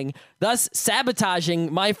do anything, thus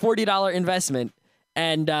sabotaging my $40 investment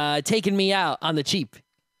and taking me out on the cheap.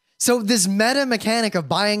 So this meta mechanic of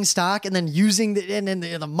buying stock and then using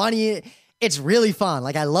the money, it's really fun.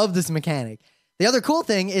 Like, I love this mechanic. The other cool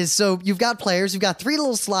thing is, so you've got players, you've got 3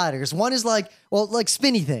 little sliders. One is like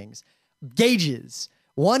spinny things, gauges.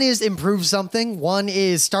 One is improve something, one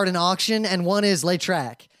is start an auction, and one is lay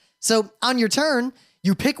track. So on your turn,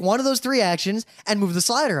 you pick one of those 3 actions and move the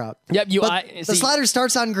slider up. Yep, the slider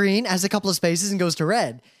starts on green, has a couple of spaces, and goes to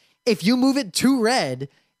red. If you move it to red,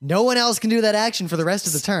 no one else can do that action for the rest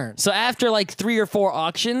of the turn. So after like 3 or 4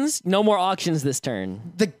 auctions, no more auctions this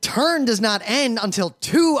turn. The turn does not end until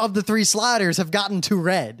 2 of the 3 sliders have gotten to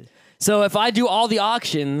red. So if I do all the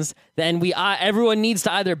auctions, then everyone needs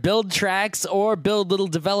to either build tracks or build little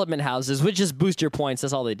development houses, which just boost your points.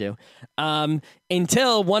 That's all they do.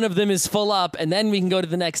 Until one of them is full up, and then we can go to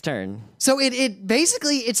the next turn. So it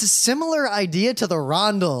basically, it's a similar idea to the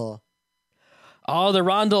Rondel. Oh, the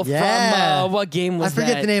Rondel from what game was that? I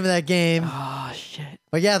forget the name of that game. Oh, shit.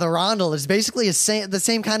 But yeah, the Rondel is basically the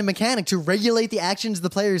same kind of mechanic to regulate the actions the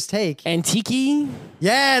players take. Antique?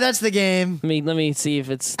 Yeah, that's the game. Let me see if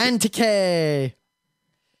it's... Antique.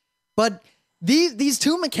 But these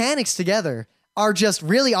 2 mechanics together are just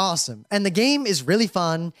really awesome. And the game is really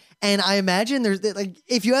fun. And I imagine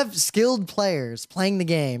if you have skilled players playing the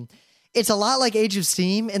game, it's a lot like Age of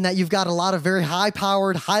Steam in that you've got a lot of very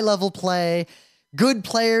high-powered, high-level play. Good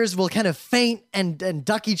players will kind of feint and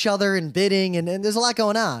duck each other in bidding, and there's a lot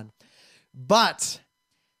going on. But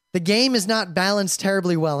the game is not balanced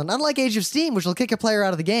terribly well. And unlike Age of Steam, which will kick a player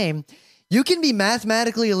out of the game, you can be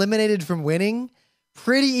mathematically eliminated from winning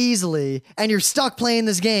pretty easily, and you're stuck playing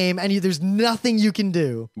this game, and there's nothing you can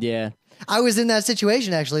do. Yeah. I was in that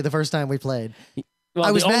situation, actually, the first time we played.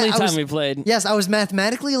 Well, the only time we played. Yes, I was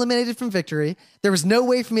mathematically eliminated from victory. There was no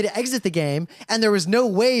way for me to exit the game, and there was no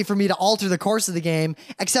way for me to alter the course of the game,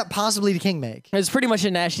 except possibly to kingmake. It's pretty much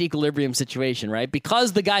a Nash equilibrium situation, right?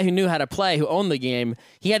 Because the guy who knew how to play, who owned the game,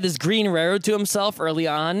 he had this green railroad to himself early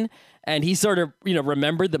on, and he sort of,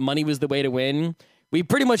 remembered that money was the way to win. We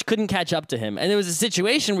pretty much couldn't catch up to him. And there was a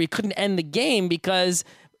situation where we couldn't end the game because...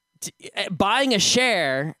 buying a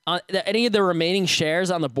share, any of the remaining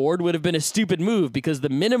shares on the board would have been a stupid move because the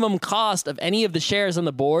minimum cost of any of the shares on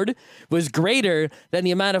the board was greater than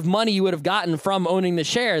the amount of money you would have gotten from owning the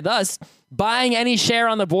share. Thus, buying any share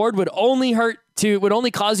on the board would only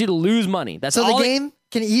cause you to lose money. That's so all. The game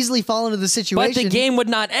can easily fall into the situation. But the game would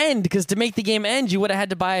not end because to make the game end, you would have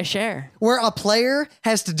had to buy a share. Where a player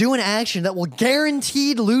has to do an action that will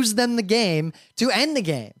guaranteed lose them the game to end the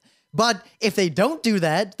game. But if they don't do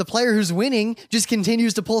that, the player who's winning just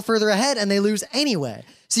continues to pull further ahead, and they lose anyway.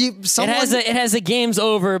 So it has a game's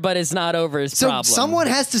over, but it's not over. Problem. So someone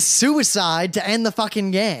has to suicide to end the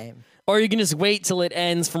fucking game. Or you can just wait till it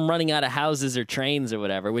ends from running out of houses or trains or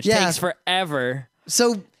whatever, which takes forever.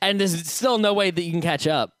 And there's still no way that you can catch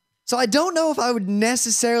up. So I don't know if I would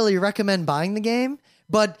necessarily recommend buying the game.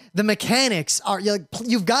 But the mechanics are,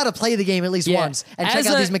 you've got to play the game at least once and check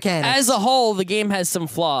out these mechanics. As a whole, the game has some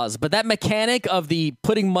flaws, but that mechanic of the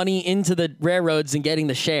putting money into the railroads and getting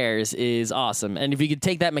the shares is awesome. And if you could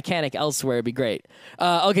take that mechanic elsewhere, it'd be great.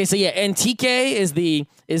 Okay, so yeah, Antique is the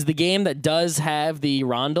game that does have the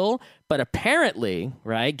Rondel, but apparently,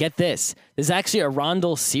 right, get this, there's actually a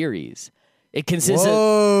Rondel series. It consists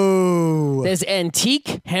of... There's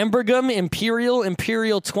Antique, Hamburgum, Imperial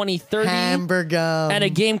 2030. Hamburgum. And a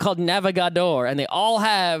game called Navigador. And they all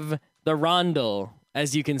have the Rondel,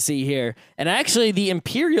 as you can see here. And actually, the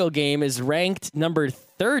Imperial game is ranked number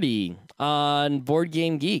 30 on Board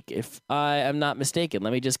Game Geek, if I am not mistaken.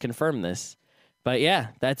 Let me just confirm this. But yeah,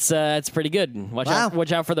 that's pretty good. Watch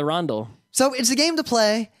out for the Rondel. So it's a game to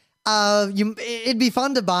play. It'd be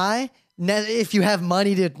fun to buy if you have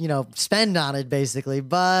money to, spend on it, basically.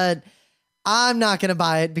 But I'm not going to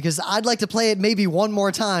buy it because I'd like to play it maybe one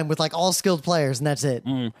more time with all skilled players, and that's it.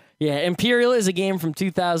 Yeah, Imperial is a game from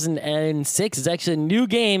 2006. It's actually a new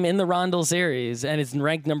game in the Rondel series, and it's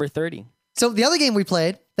ranked number 30. So the other game we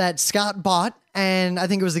played that Scott bought, and I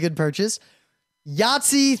think it was a good purchase,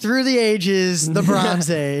 Yahtzee Through the Ages, the Bronze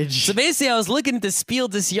Age. So basically, I was looking at the Spiel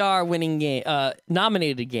des Jahres winning game,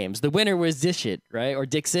 nominated games. The winner was Dixit, right? Or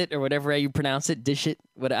Dixit, or whatever you pronounce it. Dixit,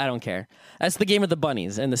 I don't care. That's the game of the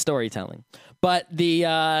bunnies and the storytelling. But one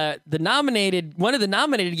of the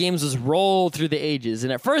nominated games was Roll Through the Ages.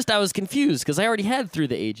 And at first, I was confused because I already had Through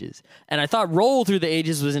the Ages. And I thought Roll Through the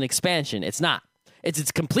Ages was an expansion. It's not. It's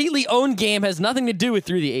its completely own game, has nothing to do with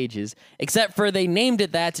Through the Ages, except for they named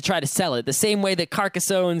it that to try to sell it. The same way that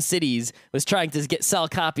Carcassonne Cities was trying to sell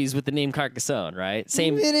copies with the name Carcassonne, right?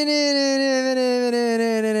 Same.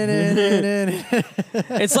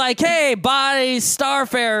 It's like, hey, buy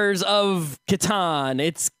Starfarers of Catan.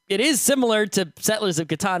 It is similar to Settlers of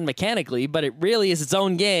Catan mechanically, but it really is its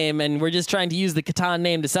own game, and we're just trying to use the Catan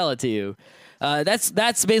name to sell it to you. That's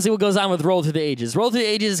basically what goes on with Roll Through the Ages. Roll Through the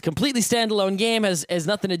Ages is a completely standalone game, has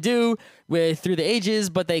nothing to do with Through the Ages,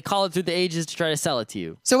 but they call it Through the Ages to try to sell it to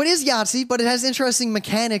you. So it is Yahtzee, but it has interesting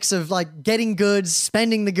mechanics of like getting goods,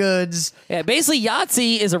 spending the goods. Yeah, basically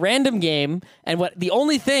Yahtzee is a random game, and the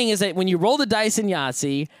only thing is that when you roll the dice in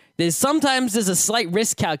Yahtzee, sometimes there's a slight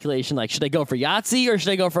risk calculation, like should I go for Yahtzee or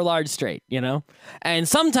should I go for large straight, you know? And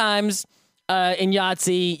sometimes in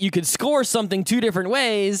Yahtzee, you could score something two different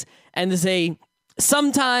ways, and to say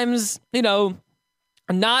sometimes, you know,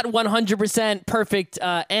 not 100% perfect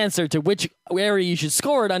answer to which area you should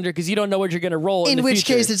score it under because you don't know what you're going to roll in the which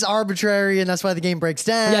future. case it's arbitrary, and that's why the game breaks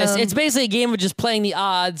down. Yes, it's basically a game of just playing the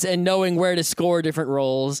odds and knowing where to score different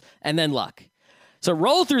rolls, and then luck. So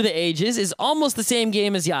Roll Through the Ages is almost the same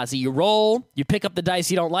game as Yahtzee. You roll, you pick up the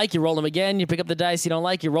dice you don't like, you roll them again, you pick up the dice you don't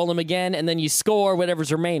like, you roll them again, and then you score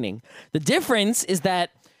whatever's remaining. The difference is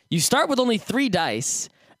that you start with only 3 dice,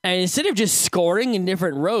 and instead of just scoring in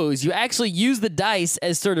different rows, you actually use the dice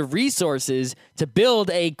as sort of resources to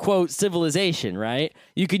build a, quote, civilization, right?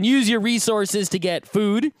 You can use your resources to get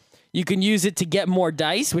food. You can use it to get more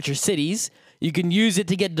dice, which are cities. You can use it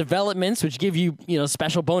to get developments, which give you, you know,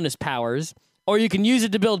 special bonus powers. Or you can use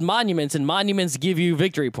it to build monuments, and monuments give you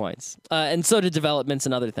victory points. And so do developments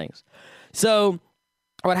and other things. So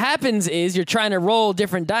what happens is you're trying to roll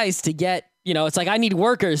different dice to get, you know, it's like I need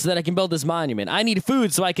workers so that I can build this monument. I need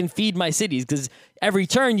food so I can feed my cities, because every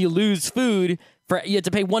turn you lose food. You have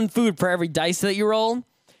to pay 1 food for every dice that you roll.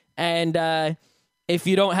 And if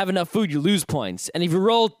you don't have enough food, you lose points. And if you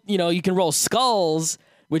roll, you know, you can roll skulls,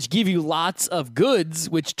 which give you lots of goods,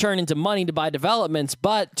 which turn into money to buy developments,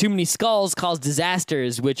 but too many skulls cause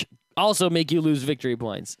disasters, which also make you lose victory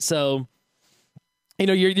points. So, you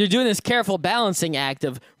know, you're doing this careful balancing act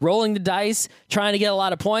of rolling the dice, trying to get a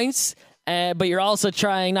lot of points, but you're also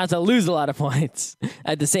trying not to lose a lot of points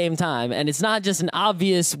at the same time. And it's not just an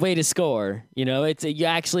obvious way to score. You know, it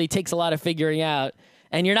actually takes a lot of figuring out.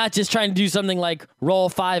 And you're not just trying to do something like roll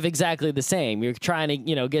 5 exactly the same. You're trying to,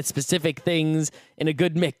 you know, get specific things in a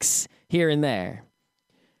good mix here and there.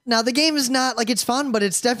 Now, the game is not, like, it's fun, but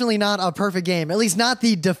it's definitely not a perfect game. At least not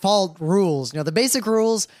the default rules. You know, the basic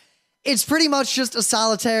rules, it's pretty much just a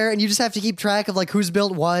solitaire, and you just have to keep track of, like, who's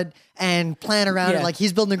built what and plan around it. Like,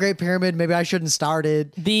 he's building a Great Pyramid, maybe I shouldn't start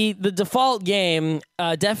it. The default game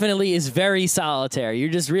definitely is very solitary. You're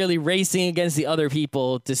just really racing against the other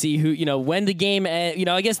people to see who, you know, when the game, you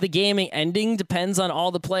know, I guess the game ending depends on all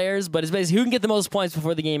the players, but it's basically who can get the most points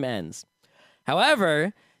before the game ends.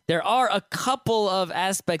 However, there are a couple of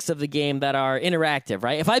aspects of the game that are interactive,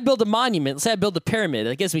 right? If I build a monument, let's say I build a pyramid,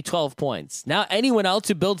 that gives me 12 points. Now, anyone else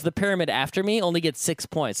who builds the pyramid after me only gets 6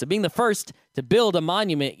 points. So being the first to build a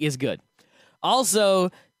monument is good. Also,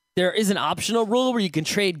 there is an optional rule where you can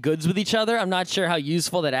trade goods with each other. I'm not sure how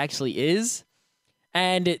useful that actually is.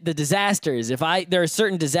 And the disasters, there are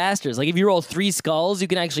certain disasters, like if you roll 3 skulls, you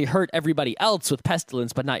can actually hurt everybody else with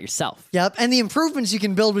pestilence, but not yourself. Yep, and the improvements you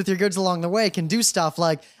can build with your goods along the way can do stuff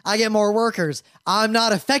like, I get more workers, I'm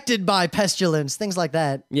not affected by pestilence, things like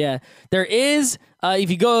that. Yeah, there is, if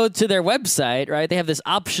you go to their website, right, they have this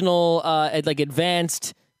optional, like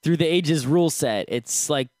advanced Through the Ages rule set. It's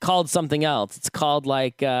like called something else. It's called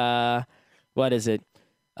like, what is it?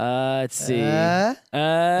 Let's see.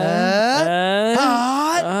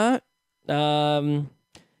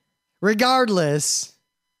 Regardless,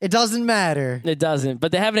 it doesn't matter. It doesn't,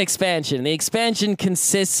 but they have an expansion. The expansion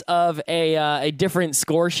consists of a different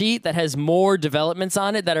score sheet that has more developments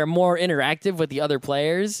on it that are more interactive with the other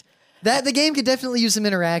players. That the game could definitely use some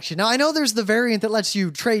interaction. Now, I know there's the variant that lets you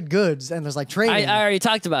trade goods, and there's like trading. I already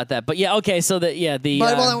talked about that, but yeah, okay, so But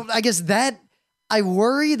well, I guess that I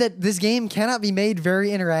worry that this game cannot be made very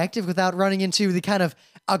interactive without running into the kind of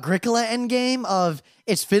Agricola endgame of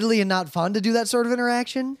it's fiddly and not fun to do that sort of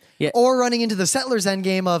interaction. Yeah. Or running into the Settlers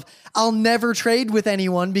endgame of I'll never trade with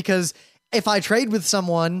anyone because if I trade with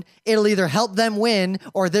someone, it'll either help them win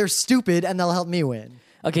or they're stupid and they'll help me win.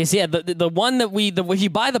 Okay, so yeah, the one that if you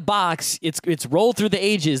buy the box, it's Roll Through the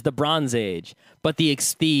Ages, the Bronze Age, but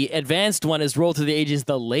the advanced one is Roll Through the Ages,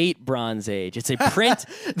 the Late Bronze Age. It's a print.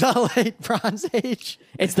 The Late Bronze Age.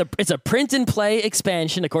 It's a print and play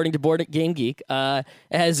expansion, according to Board Game Geek. It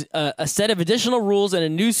has a set of additional rules and a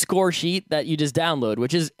new score sheet that you just download,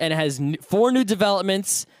 and it has 4 new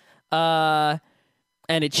developments.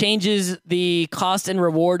 And it changes the cost and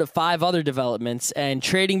reward of 5 other developments, and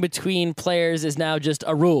trading between players is now just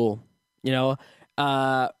a rule,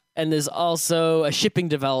 and there's also a shipping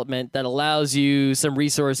development that allows you some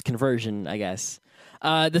resource conversion, I guess.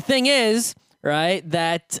 The thing is, right,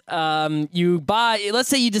 that let's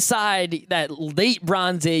say you decide that Late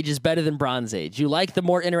Bronze Age is better than Bronze Age. You like the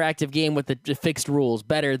more interactive game with the fixed rules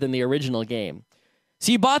better than the original game.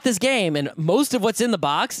 So you bought this game, and most of what's in the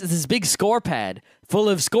box is this big score pad full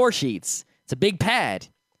of score sheets. It's a big pad.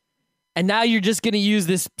 And now you're just going to use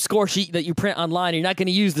this score sheet that you print online. You're not going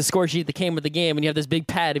to use the score sheet that came with the game, and you have this big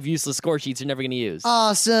pad of useless score sheets you're never going to use.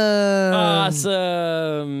 Awesome.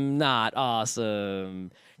 Awesome. Not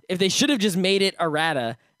awesome. If they should have just made it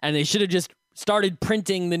errata, and they should have just started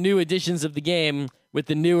printing the new editions of the game with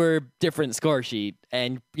the newer, different score sheet,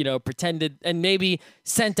 and pretended, and maybe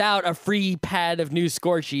sent out a free pad of new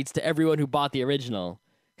score sheets to everyone who bought the original,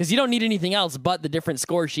 because you don't need anything else but the different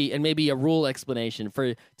score sheet and maybe a rule explanation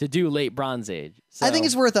to do Late Bronze Age. So, I think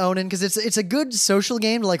it's worth owning because it's a good social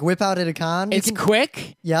game to like whip out at a con. It's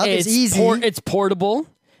quick. Yeah, it's easy. It's portable.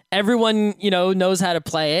 Everyone, knows how to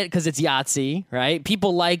play it because it's Yahtzee, right?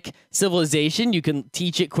 People like Civilization. You can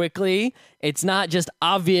teach it quickly. It's not just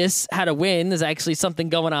obvious how to win. There's actually something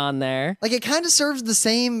going on there. Like, it kind of serves the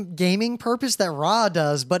same gaming purpose that Ra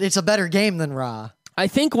does, but it's a better game than Ra. I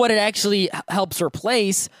think what it actually helps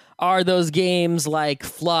replace are those games like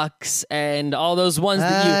Flux and all those ones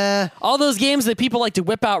all those games that people like to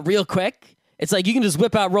whip out real quick. It's like you can just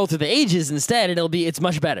whip out Roll Through the Ages instead, and it's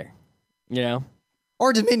much better,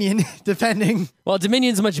 Or Dominion, depending. Well,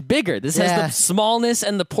 Dominion's much bigger. This has the smallness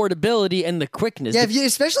and the portability and the quickness. Yeah,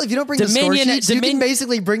 especially if you don't bring the score sheets, you can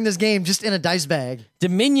basically bring this game just in a dice bag.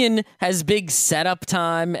 Dominion has big setup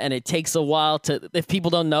time, and it takes a while if people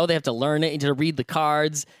don't know, they have to learn it and to read the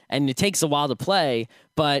cards, and it takes a while to play.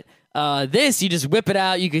 But this, you just whip it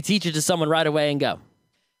out, you could teach it to someone right away and go.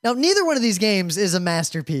 Now, neither one of these games is a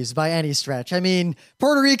masterpiece by any stretch. I mean,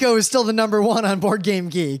 Puerto Rico is still the #1 on Board Game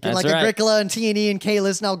Geek. That's like right. Agricola and T&E and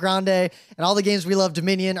Kalis and El Grande and all the games we love,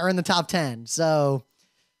 Dominion, are in the top 10. So,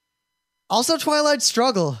 also Twilight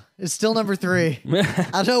Struggle is still #3.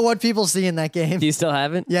 I don't know what people see in that game. Do you still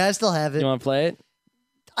have it? Yeah, I still have it. You want to play it?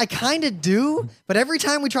 I kind of do, but every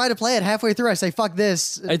time we try to play it halfway through, I say, fuck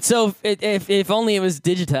this. It's if only it was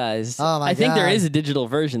digitized. Oh my I think there God. is a digital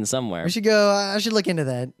version somewhere. We should go, I should look into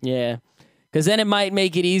that. Yeah. Because then it might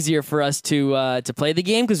make it easier for us to play the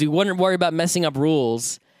game, because we wouldn't worry about messing up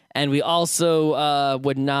rules, and we also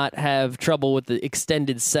would not have trouble with the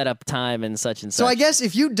extended setup time and such and such. So I guess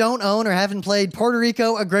if you don't own or haven't played Puerto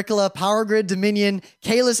Rico, Agricola, Power Grid, Dominion,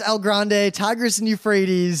 Kalis, El Grande, Tigris and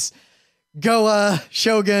Euphrates, Goa,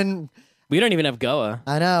 Shogun. We don't even have Goa.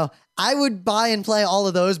 I know. I would buy and play all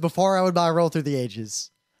of those before I would buy Roll Through the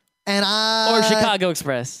Ages. Or Chicago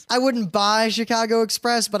Express. I wouldn't buy Chicago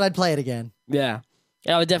Express, but I'd play it again. Yeah.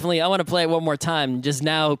 I would definitely. I want to play it one more time. Just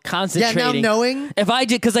now concentrating. Yeah, now knowing. If I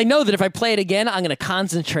did, because I know that if I play it again, I'm going to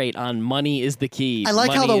concentrate on money is the key. I like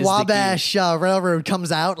money how the is Wabash Railroad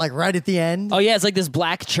comes out like right at the end. Oh yeah, it's like this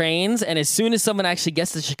black trains, and as soon as someone actually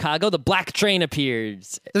gets to Chicago, the black train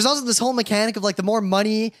appears. There's also this whole mechanic of like the more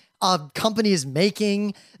money a company is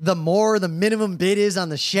making, the more the minimum bid is on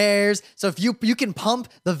the shares. So if you can pump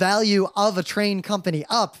the value of a train company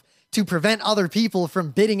up to prevent other people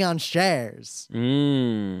from bidding on shares.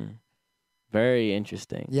 Very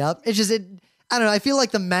interesting. Yep. It's just, I don't know. I feel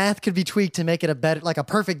like the math could be tweaked to make it a better, like a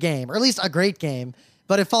perfect game, or at least a great game,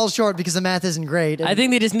 but it falls short because the math isn't great. I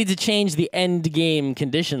think they just need to change the end game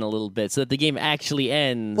condition a little bit so that the game actually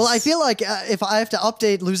ends. Well, I feel like if I have to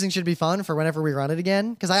update Losing Should Be Fun for whenever we run it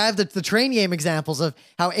again, because I have the train game examples of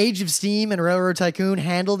how Age of Steam and Railroad Tycoon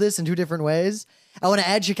handle this in 2 different ways. I want to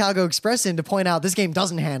add Chicago Express in to point out this game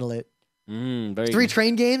doesn't handle it. Very 3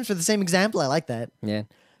 train games for the same example. I like that. Yeah.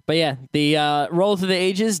 But yeah, the Roll Through the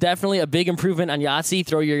Ages, definitely a big improvement on Yahtzee.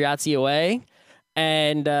 Throw your Yahtzee away.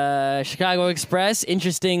 And Chicago Express,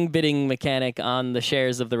 interesting bidding mechanic on the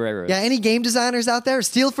shares of the railroad. Yeah, any game designers out there,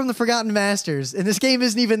 steal from the Forgotten Masters. And this game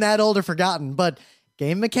isn't even that old or forgotten, but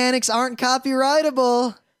game mechanics aren't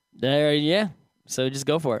copyrightable. Yeah, so just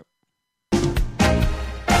go for it.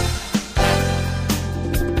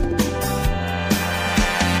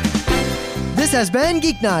 This This has been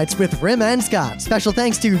Geek Nights with Rim and Scott. Special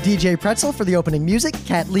thanks to DJ Pretzel for the opening music,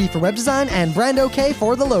 Kat Lee for web design, and Brando K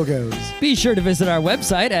for the logos. Be sure to visit our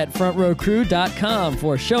website at frontrowcrew.com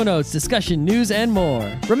for show notes, discussion, news, and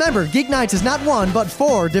more. Remember, Geek Nights is not one, but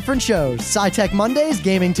 4 different shows. Sci-Tech Mondays,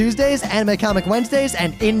 Gaming Tuesdays, Anime Comic Wednesdays,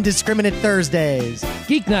 and Indiscriminate Thursdays.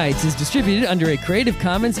 Geek Nights is distributed under a Creative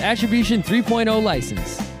Commons Attribution 3.0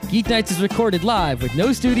 license. Geek Nights is recorded live with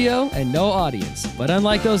no studio and no audience. But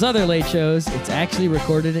unlike those other late shows, it's actually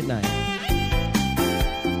recorded at night.